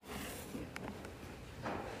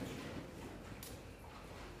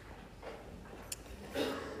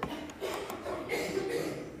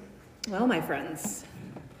Well, my friends,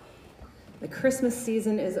 the Christmas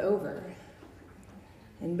season is over.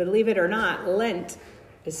 And believe it or not, Lent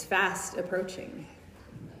is fast approaching.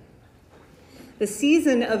 The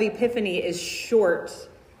season of Epiphany is short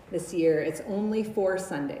this year. It's only 4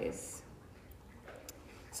 Sundays.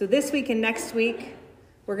 So this week and next week,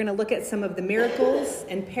 we're going to look at some of the miracles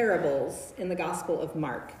and parables in the Gospel of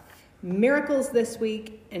Mark. Miracles this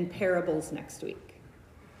week and parables next week.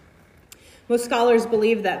 Most scholars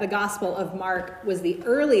believe that the Gospel of Mark was the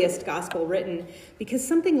earliest gospel written because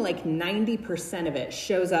something like 90% of it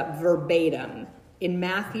shows up verbatim in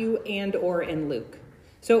Matthew and or in Luke.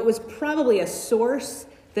 So it was probably a source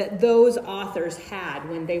that those authors had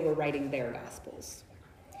when they were writing their Gospels.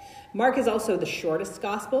 Mark is also the shortest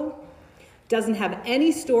gospel, doesn't have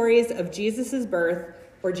any stories of Jesus' birth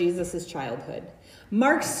or Jesus' childhood.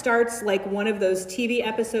 Mark starts like one of those TV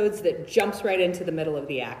episodes that jumps right into the middle of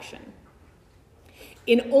the action.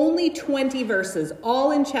 In only 20 verses, all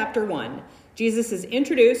in chapter 1, Jesus is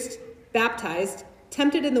introduced, baptized,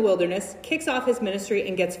 tempted in the wilderness, kicks off his ministry,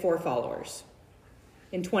 and gets 4 followers.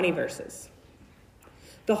 In 20 verses.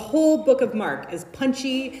 The whole book of Mark is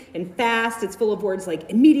punchy and fast. It's full of words like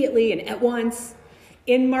immediately and at once.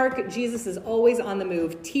 In Mark, Jesus is always on the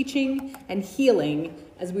move, teaching and healing,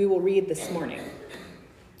 as we will read this morning.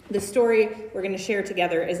 The story we're going to share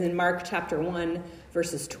together is in Mark chapter 1,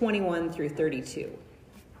 verses 21 through 32.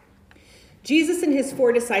 Jesus and his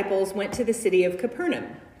 4 disciples went to the city of Capernaum.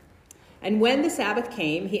 And when the Sabbath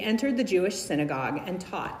came, he entered the Jewish synagogue and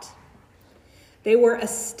taught. They were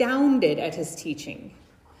astounded at his teaching,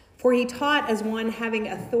 for he taught as one having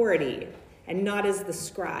authority and not as the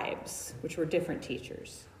scribes, which were different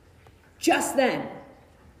teachers. Just then,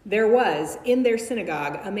 there was in their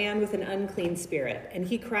synagogue a man with an unclean spirit, and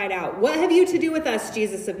he cried out, "What have you to do with us,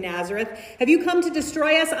 Jesus of Nazareth? Have you come to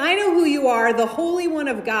destroy us? I know who you are, the Holy One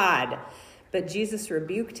of God." But Jesus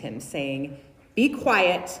rebuked him, saying, "Be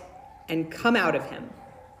quiet and come out of him."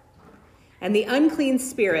 And the unclean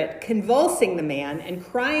spirit, convulsing the man and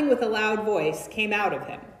crying with a loud voice, came out of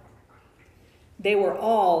him. They were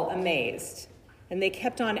all amazed, and they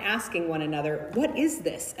kept on asking one another, "What is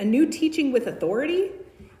this? A new teaching with authority?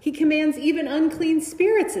 He commands even unclean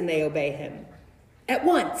spirits, and they obey him." At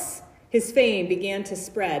once, his fame began to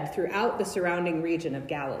spread throughout the surrounding region of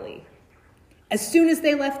Galilee. As soon as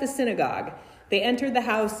they left the synagogue, they entered the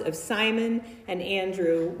house of Simon and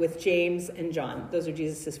Andrew with James and John. Those are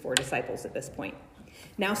Jesus' 4 disciples at this point.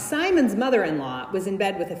 Now, Simon's mother-in-law was in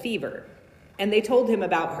bed with a fever, and they told him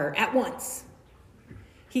about her at once.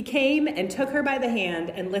 He came and took her by the hand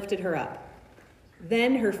and lifted her up.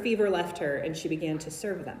 Then her fever left her, and she began to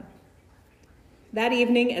serve them. That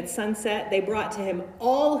evening at sunset, they brought to him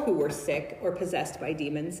all who were sick or possessed by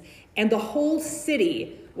demons, and the whole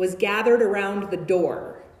city was gathered around the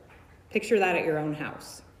door. Picture that at your own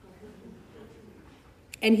house.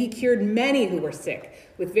 And he cured many who were sick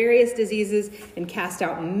with various diseases and cast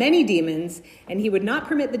out many demons, and he would not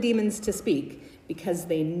permit the demons to speak because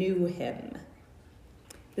they knew him.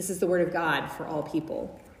 This is the word of God for all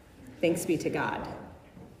people. Thanks be to God.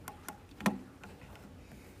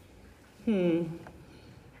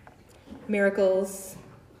 Miracles,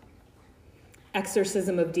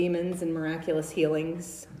 exorcism of demons, and miraculous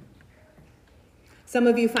healings. Some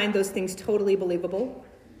of you find those things totally believable,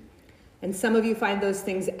 and some of you find those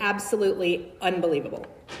things absolutely unbelievable.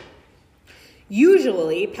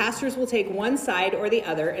 Usually, pastors will take one side or the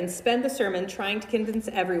other and spend the sermon trying to convince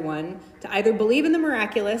everyone to either believe in the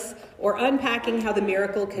miraculous or unpacking how the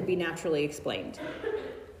miracle could be naturally explained.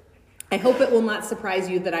 I hope it will not surprise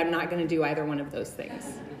you that I'm not going to do either one of those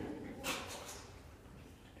things.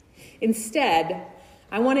 Instead,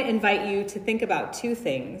 I want to invite you to think about 2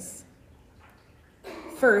 things.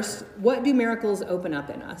 First, what do miracles open up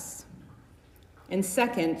in us? And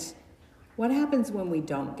second, what happens when we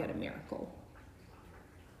don't get a miracle?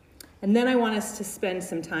 And then I want us to spend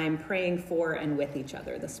some time praying for and with each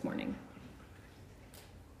other this morning.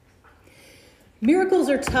 Miracles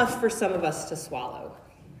are tough for some of us to swallow,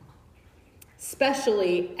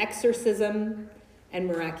 especially exorcism and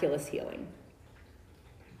miraculous healing.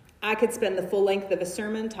 I could spend the full length of a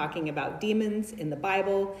sermon talking about demons in the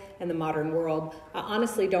Bible and the modern world. I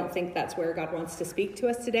honestly don't think that's where God wants to speak to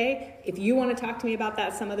us today. If you want to talk to me about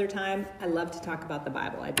that some other time, I love to talk about the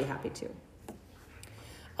Bible. I'd be happy to.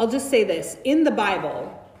 I'll just say this. In the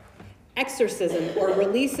Bible, exorcism or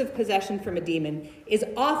release of possession from a demon is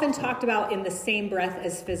often talked about in the same breath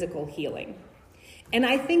as physical healing. And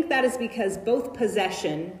I think that is because both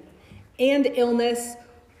possession and illness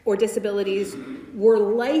or disabilities were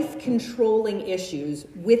life-controlling issues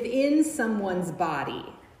within someone's body.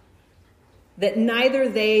 that neither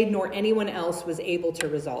they nor anyone else was able to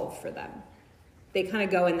resolve for them. They kind of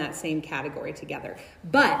go in that same category together.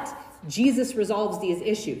 But Jesus resolves these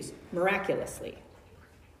issues miraculously.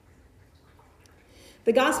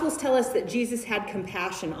 The Gospels tell us that Jesus had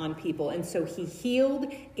compassion on people, and so he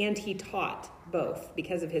healed and he taught both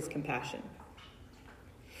because of his compassion.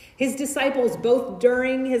 His disciples, both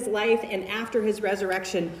during his life and after his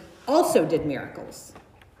resurrection, also did miracles.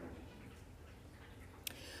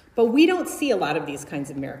 But we don't see a lot of these kinds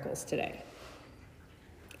of miracles today.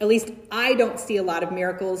 At least I don't see a lot of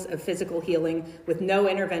miracles of physical healing with no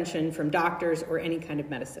intervention from doctors or any kind of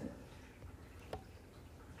medicine.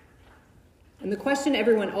 And the question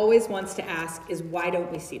everyone always wants to ask is, why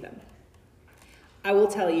don't we see them? I will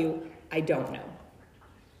tell you, I don't know.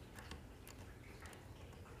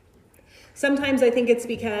 Sometimes I think it's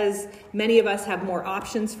because many of us have more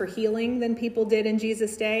options for healing than people did in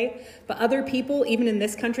Jesus' day. But other people, even in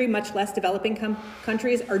this country, much less developing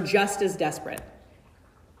countries, are just as desperate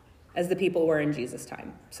as the people were in Jesus'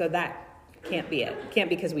 time. So that can't be it. It can't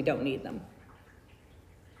be because we don't need them.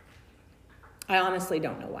 I honestly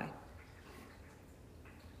don't know why.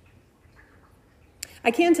 I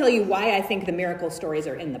can tell you why I think the miracle stories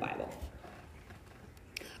are in the Bible.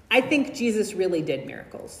 I think Jesus really did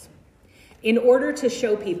miracles in order to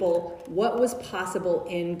show people what was possible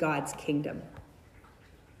in God's kingdom,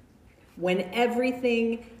 when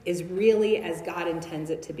everything is really as God intends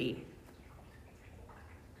it to be.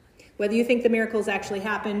 Whether you think the miracles actually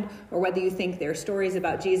happened or whether you think they're stories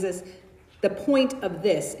about Jesus, the point of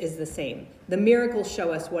this is the same. The miracles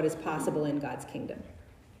show us what is possible in God's kingdom.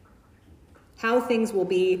 How things will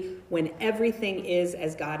be when everything is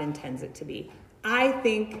as God intends it to be. I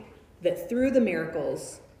think that through the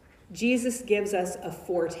miracles, Jesus gives us a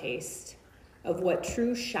foretaste of what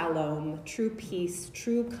true shalom, true peace,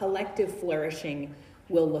 true collective flourishing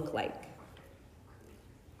will look like.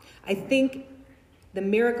 I think the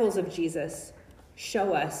miracles of Jesus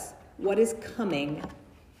show us what is coming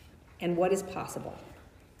and what is possible.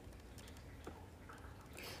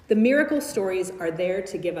 The miracle stories are there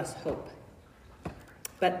to give us hope,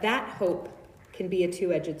 but that hope can be a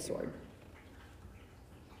two-edged sword.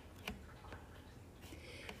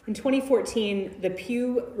 In 2014, the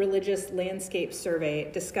Pew Religious Landscape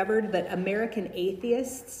Survey discovered that American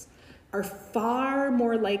atheists are far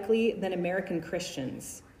more likely than American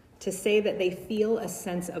Christians to say that they feel a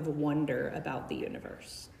sense of wonder about the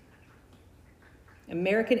universe.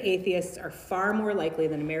 American atheists are far more likely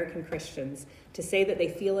than American Christians to say that they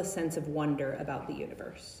feel a sense of wonder about the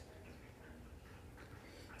universe.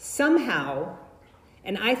 Somehow,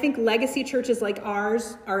 and I think legacy churches like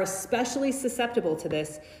ours are especially susceptible to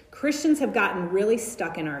this, Christians have gotten really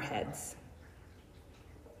stuck in our heads.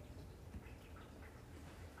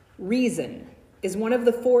 Reason is one of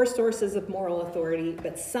the four sources of moral authority,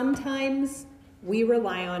 but sometimes we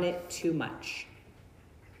rely on it too much.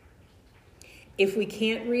 If we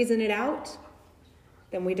can't reason it out,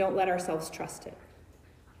 then we don't let ourselves trust it.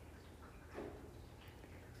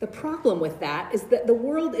 The problem with that is that the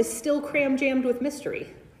world is still cram-jammed with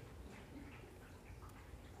mystery,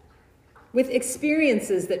 with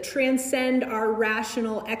experiences that transcend our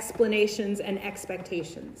rational explanations and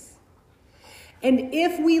expectations. And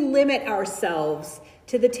if we limit ourselves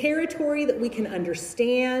to the territory that we can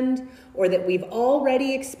understand or that we've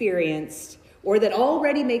already experienced or that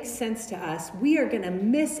already makes sense to us, we are going to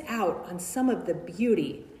miss out on some of the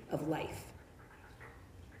beauty of life.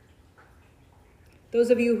 Those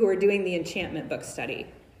of you who are doing the enchantment book study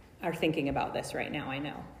are thinking about this right now, I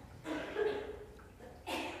know.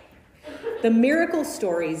 The miracle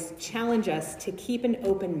stories challenge us to keep an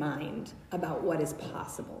open mind about what is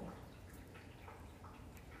possible.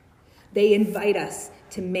 They invite us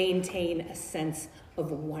to maintain a sense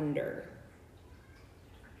of wonder,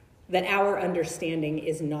 that our understanding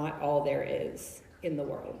is not all there is in the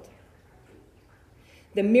world.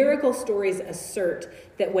 The miracle stories assert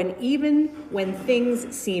that even when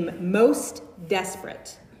things seem most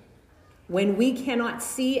desperate, when we cannot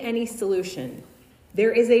see any solution,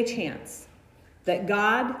 there is a chance that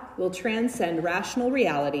God will transcend rational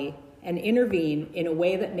reality and intervene in a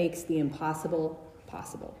way that makes the impossible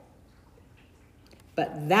possible.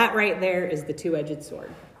 But that right there is the two-edged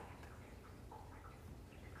sword.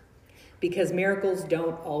 Because miracles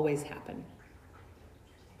don't always happen.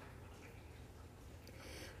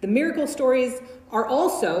 The miracle stories are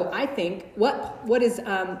also, I think,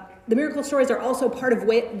 the miracle stories are also part of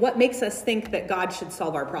what makes us think that God should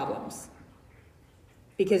solve our problems.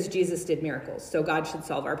 Because Jesus did miracles, so God should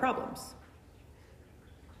solve our problems.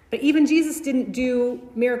 But even Jesus didn't do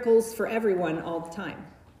miracles for everyone all the time.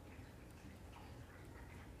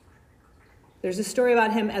 There's a story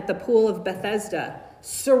about him at the pool of Bethesda,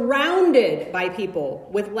 surrounded by people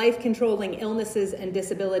with life-controlling illnesses and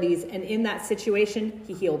disabilities, and in that situation,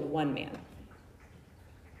 he healed one man.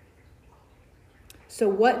 So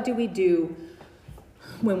what do we do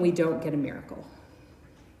when we don't get a miracle?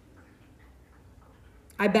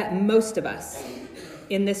 I bet most of us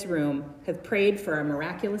in this room have prayed for a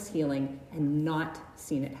miraculous healing and not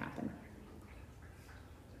seen it happen.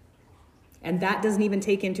 And that doesn't even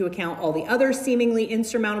take into account all the other seemingly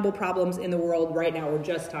insurmountable problems in the world right now. We're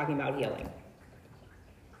just talking about healing.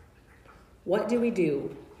 What do we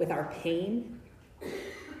do with our pain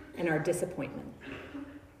and our disappointment?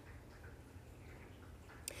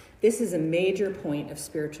 This is a major point of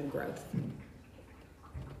spiritual growth.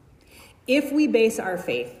 If we base our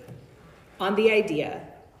faith on the idea,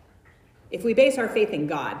 if we base our faith in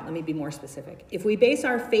God, let me be more specific. If we base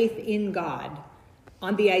our faith in God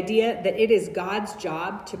on the idea that it is God's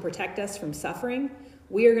job to protect us from suffering,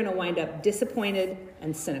 we are going to wind up disappointed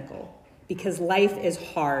and cynical because life is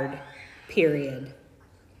hard, period.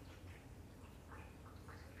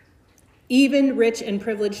 Even rich and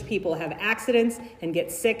privileged people have accidents and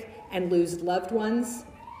get sick and lose loved ones,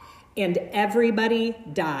 and everybody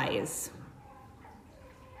dies.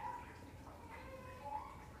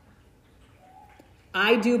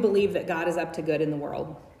 I do believe that God is up to good in the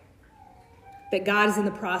world, that God is in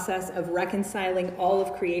the process of reconciling all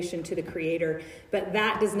of creation to the Creator, but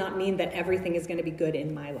that does not mean that everything is going to be good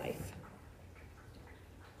in my life.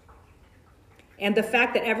 And the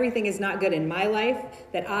fact that everything is not good in my life,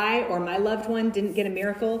 that I or my loved one didn't get a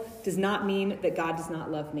miracle, does not mean that God does not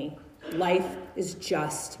love me. Life is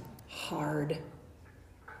just hard.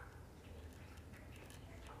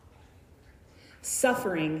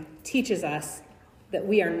 Suffering teaches us that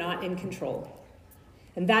we are not in control.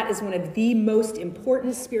 And that is one of the most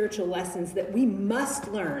important spiritual lessons that we must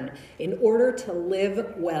learn in order to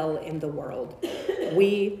live well in the world.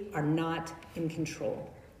 We are not in control.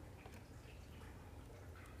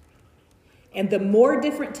 And the more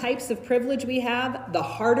different types of privilege we have, the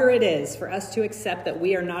harder it is for us to accept that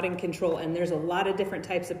we are not in control. And there's a lot of different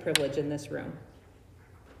types of privilege in this room.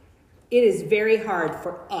 It is very hard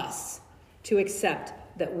for us to accept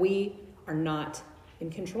that we are not in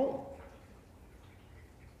control.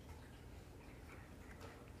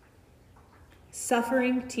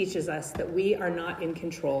 Suffering teaches us that we are not in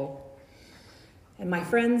control. And my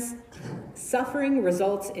friends, suffering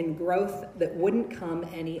results in growth that wouldn't come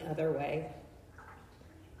any other way.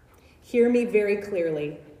 Hear me very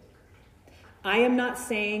clearly. I am not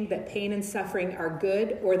saying that pain and suffering are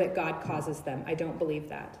good or that God causes them. I don't believe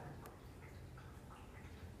that.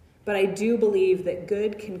 But I do believe that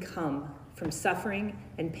good can come from suffering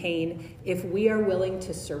and pain if we are willing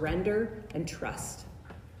to surrender and trust.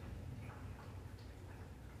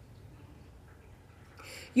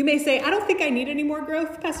 You may say, I don't think I need any more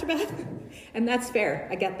growth, Pastor Beth. And that's fair.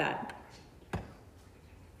 I get that.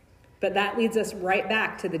 But that leads us right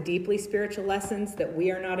back to the deeply spiritual lessons that we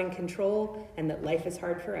are not in control and that life is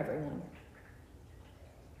hard for everyone.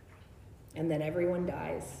 And that everyone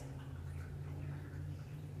dies.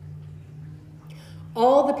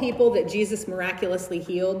 All the people that Jesus miraculously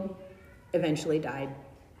healed eventually died.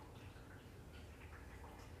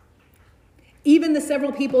 Even the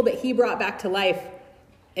several people that he brought back to life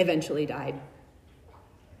eventually died.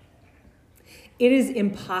 It is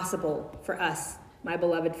impossible for us, my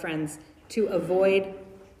beloved friends, to avoid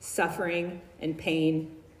suffering and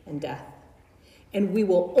pain and death. And we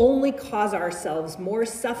will only cause ourselves more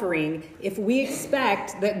suffering if we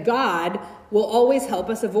expect that God will always help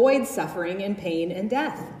us avoid suffering and pain and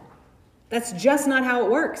death. That's just not how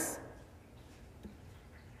it works.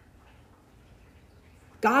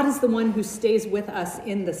 God is the one who stays with us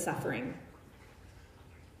in the suffering.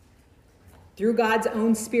 Through God's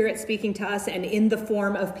own Spirit speaking to us and in the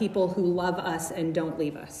form of people who love us and don't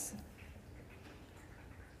leave us.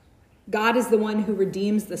 God is the one who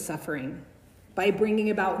redeems the suffering by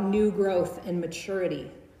bringing about new growth and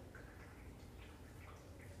maturity.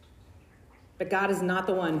 But God is not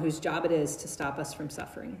the one whose job it is to stop us from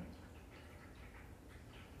suffering.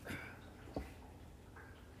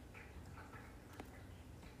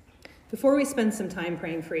 Before we spend some time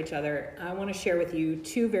praying for each other, I want to share with you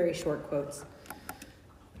two very short quotes.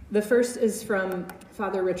 The first is from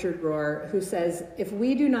Father Richard Rohr, who says, "If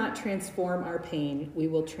we do not transform our pain, we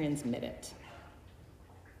will transmit it."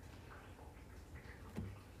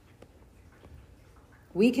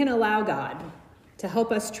 We can allow God to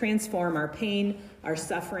help us transform our pain, our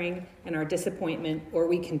suffering, and our disappointment, or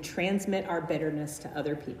we can transmit our bitterness to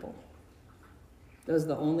other people. Those are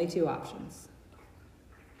the only two options.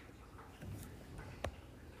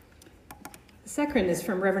 second is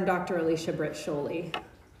from Reverend Dr. Alicia Britt Sholey.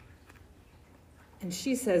 And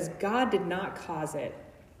she says, God did not cause it,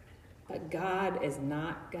 but God is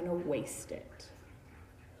not going to waste it.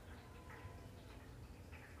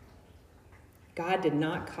 God did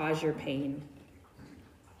not cause your pain,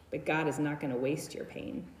 but God is not going to waste your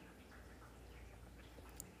pain.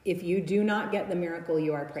 If you do not get the miracle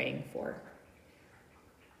you are praying for,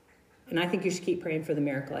 and I think you should keep praying for the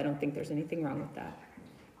miracle. I don't think there's anything wrong with that.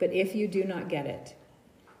 But if you do not get it,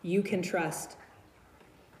 you can trust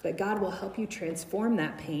that God will help you transform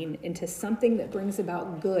that pain into something that brings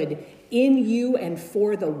about good in you and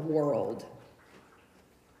for the world.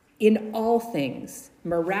 In all things,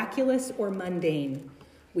 miraculous or mundane,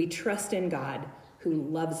 we trust in God who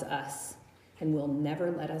loves us and will never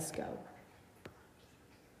let us go.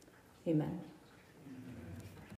 Amen.